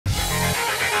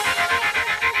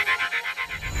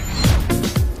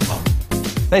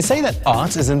They say that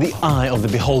art is in the eye of the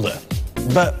beholder.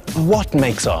 But what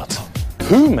makes art?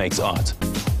 Who makes art?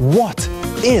 What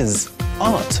is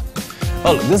art?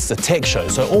 Well, this is a tech show,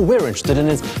 so all we're interested in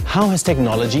is how has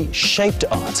technology shaped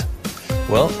art?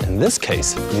 Well, in this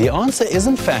case, the answer is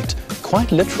in fact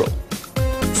quite literal.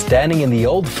 Standing in the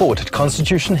old fort at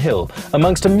Constitution Hill,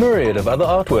 amongst a myriad of other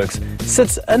artworks,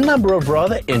 sits a number of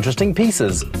rather interesting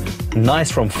pieces. Nice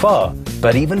from far,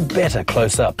 but even better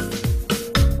close up.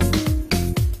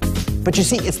 But you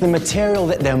see, it's the material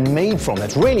that they're made from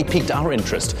that's really piqued our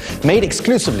interest. Made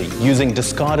exclusively using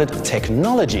discarded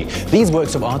technology, these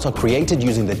works of art are created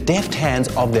using the deft hands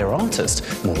of their artist,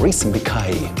 Maurice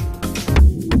Mbikai.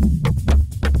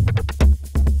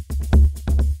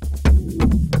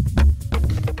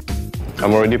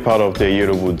 I'm already part of the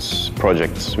Yellow Woods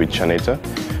project with Chaneta,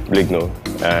 Bligno.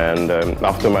 And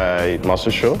after my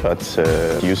master show at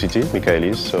UCT,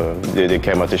 Michaelis, so they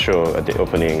came at the show at the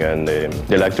opening and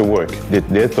they liked the work.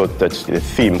 They thought that the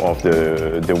theme of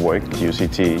the work,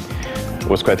 UCT,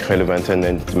 was quite relevant and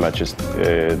it matches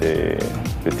the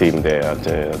theme there.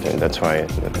 That's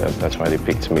why they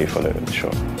picked me for the show.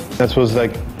 That was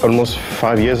like almost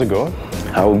 5 years ago.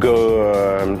 I would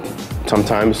go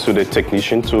sometimes to the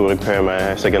technician to repair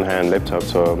my second-hand laptop,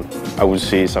 so I would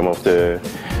see some of the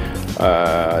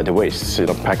wastes,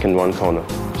 packed in one corner.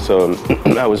 So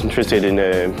I was interested in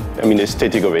the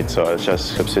aesthetic of it, so I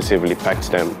just obsessively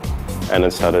packed them and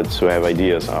then started to have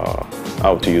ideas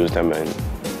how to use them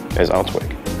as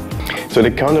artwork. So the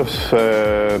kind of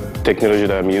technology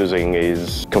that I'm using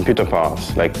is computer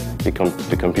parts, like the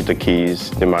computer keys,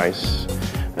 the mice,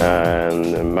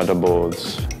 and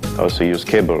motherboards. I also use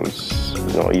cables,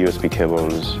 USB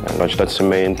cables, and that's the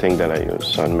main thing that I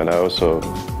use. But I also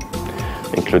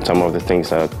include some of the things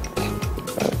that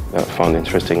I found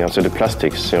interesting. Also the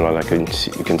plastics, like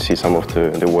you can see some of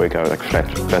the work out, like flat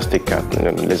plastic cat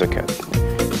and laser cat.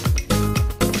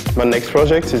 My next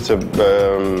project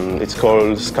it's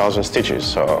called Scars and Stitches.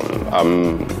 So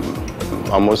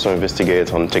I'm also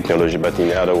investigate on technology, but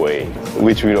in another way,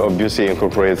 which will obviously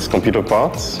incorporate computer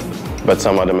parts, but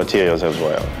some other materials as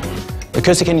well.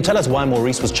 Kirsty, can you tell us why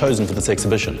Maurice was chosen for this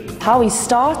exhibition? How he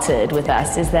started with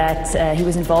us is that he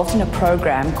was involved in a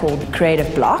program called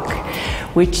Creative Block,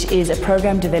 which is a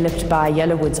program developed by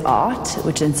Yellow Woods Art,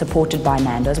 which is supported by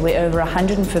Nandos, where over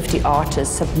 150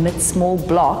 artists submit small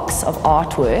blocks of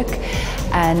artwork,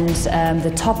 and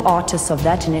the top artists of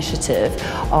that initiative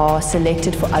are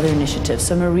selected for other initiatives.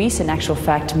 So Maurice, in actual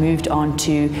fact, moved on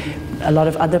to a lot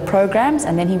of other programs,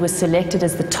 and then he was selected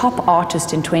as the top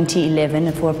artist in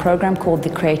 2011 for a program called the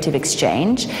Creative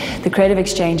Exchange. The Creative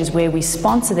Exchange is where we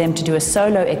sponsor them to do a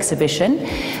solo exhibition,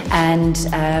 and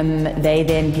they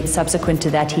then, subsequent to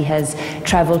that, he has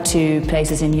traveled to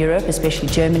places in Europe, especially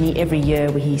Germany, every year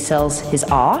where he sells his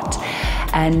art.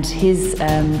 And his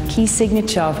key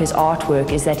signature of his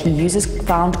artwork is that he uses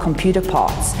found computer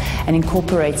parts and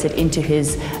incorporates it into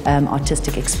his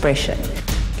artistic expression.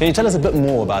 Can you tell us a bit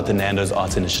more about the Nandos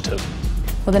Art Initiative?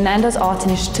 Well, the Nandos Art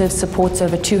Initiative supports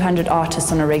over 200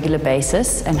 artists on a regular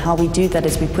basis, and how we do that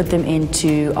is we put them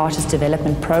into artist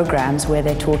development programs where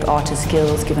they're taught artist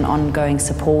skills, given ongoing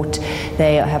support.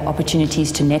 They have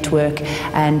opportunities to network,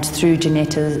 and through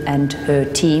Janetta and her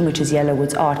team, which is Yellow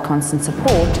Woods Art Constant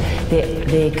Support,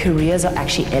 their careers are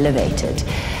actually elevated.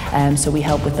 So we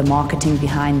help with the marketing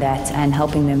behind that and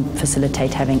helping them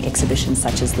facilitate having exhibitions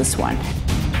such as this one.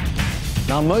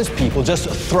 Now, most people just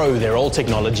throw their old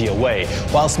technology away,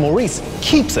 whilst Maurice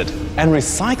keeps it and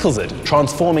recycles it,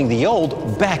 transforming the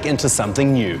old back into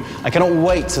something new. I cannot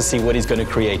wait to see what he's going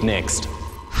to create next.